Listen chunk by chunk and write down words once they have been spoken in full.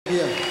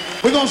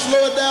We're going to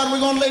slow it down. We're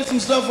going to lay some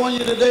stuff on you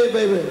today,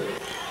 baby.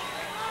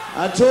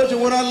 I told you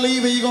when I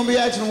leave here, you're going to be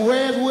asking,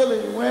 where's Willie?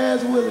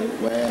 Where's Willie?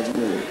 Where's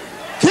Willie?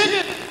 Kick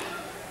it!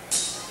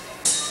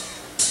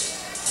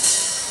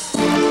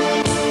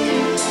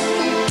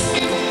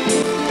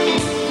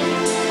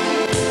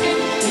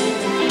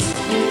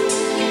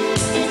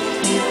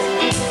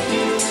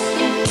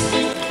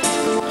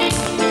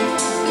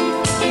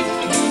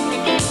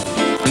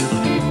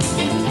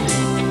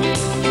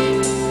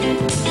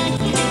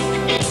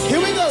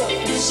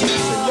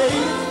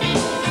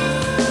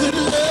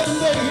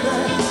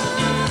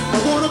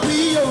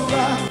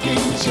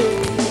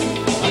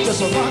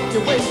 So rock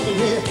your way from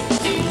here.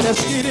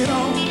 Let's get it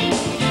on.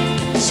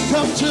 Just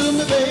come to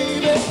me,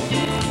 baby.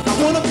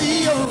 I wanna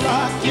be your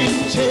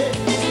rocking chair.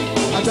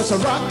 I just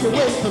rock your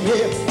way from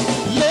here.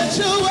 Let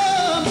your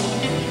arm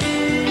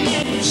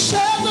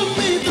shelter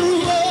me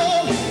through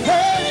all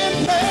hurt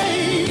and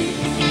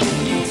pain.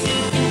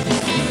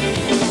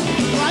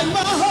 Light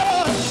my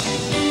heart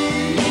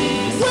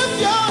with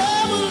your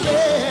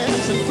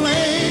everlasting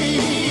flame.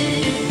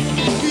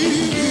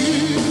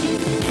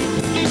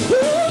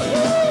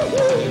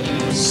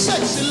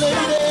 Sexy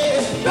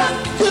lady,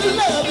 good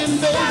loving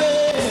baby.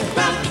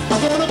 I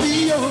wanna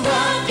be your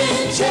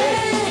rocking chair.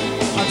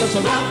 I just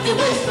rock your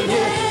way from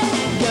here.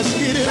 Let's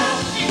get it on.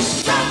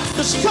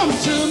 Just come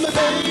to me,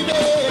 baby.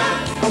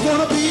 I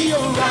wanna be your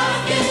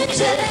rocking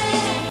chair.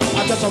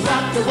 I just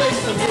rock your way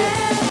from here.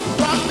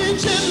 Rock me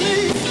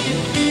gently,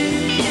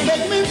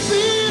 make me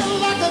feel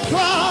like a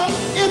cloud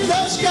in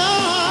the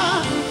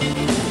sky.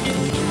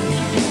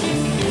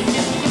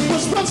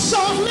 Whisper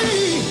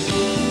softly,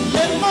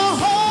 let my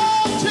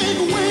heart take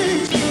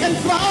wings and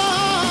fly.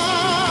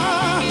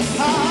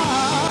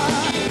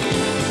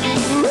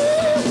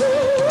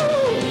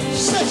 Ooh,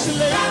 sexy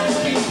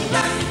lady,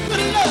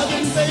 good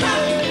loving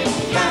baby.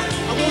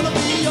 I wanna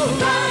be your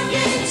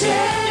rocking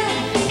chair.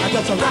 I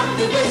got to rock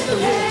the way the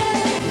way.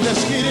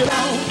 Let's get it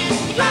on.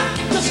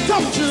 Just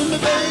come to me,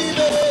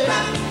 baby.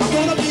 I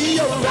wanna be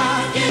your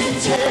rocking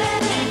chair.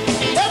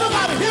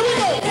 Everybody, here we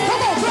go.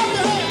 Come on, clap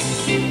your hands.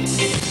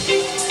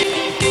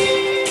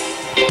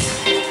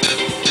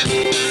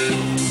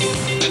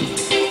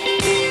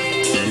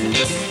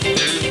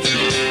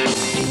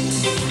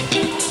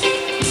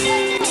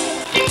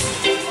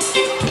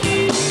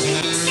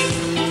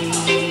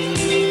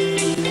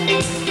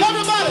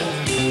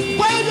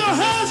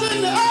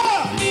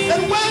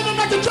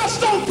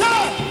 Just don't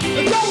care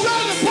and don't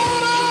ready to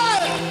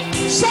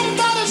party.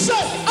 Somebody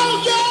say, oh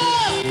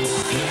yeah,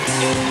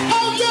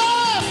 oh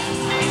yeah.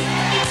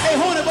 Hey,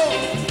 horny boy.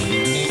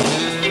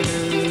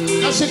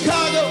 Now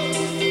Chicago,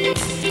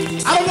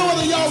 I don't know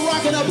whether y'all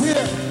rocking up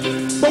here,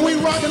 but we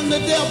rocking the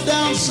death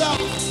down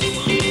south.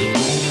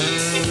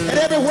 And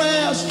everywhere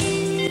else,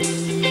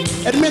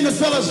 at Memphis,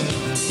 fellas,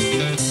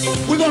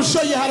 we're gonna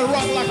show you how to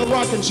rock like a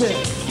rocking chair.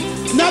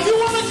 Now if you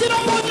wanna get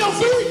up on your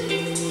feet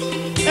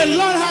and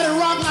learn how to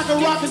rock like a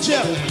rocking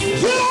chair,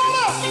 get on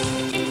up.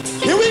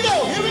 Here we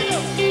go, here we go.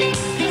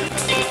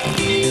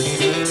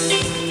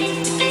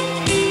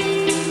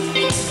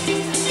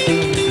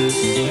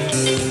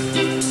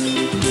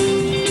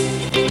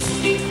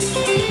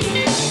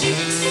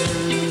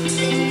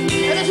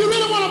 And if you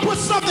really want to put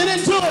something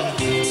into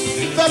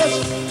it,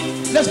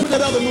 fellas, let's put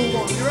that other move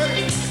on. You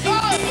ready? All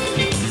right.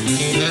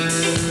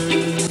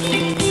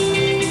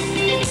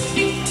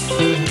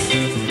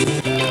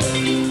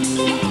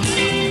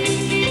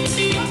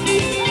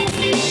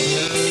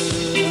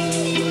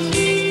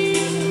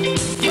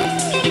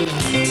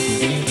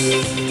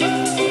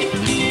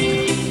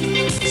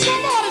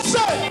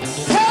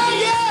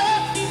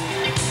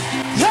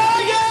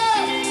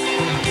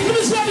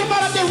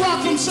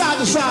 Side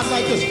to side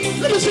like this.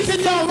 Let me see, can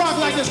y'all rock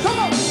like this? Come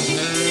on.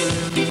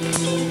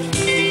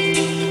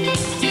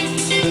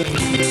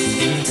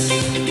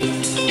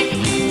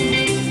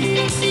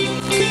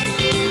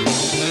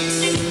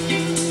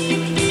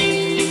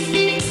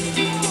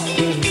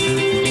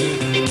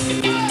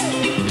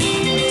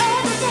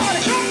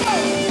 Everybody, come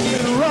on.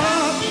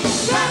 Rock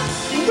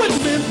with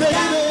me, baby.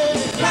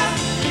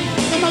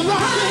 I'm a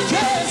rocking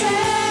chair.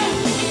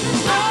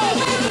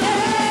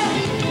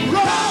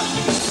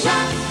 Rock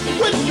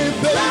with me,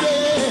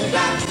 baby.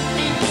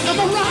 I'm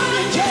a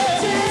rocking chair.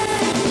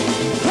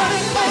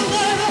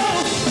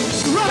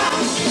 Rock.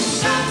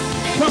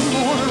 Come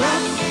on,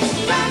 rock.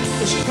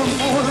 Just come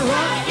on,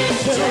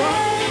 rock.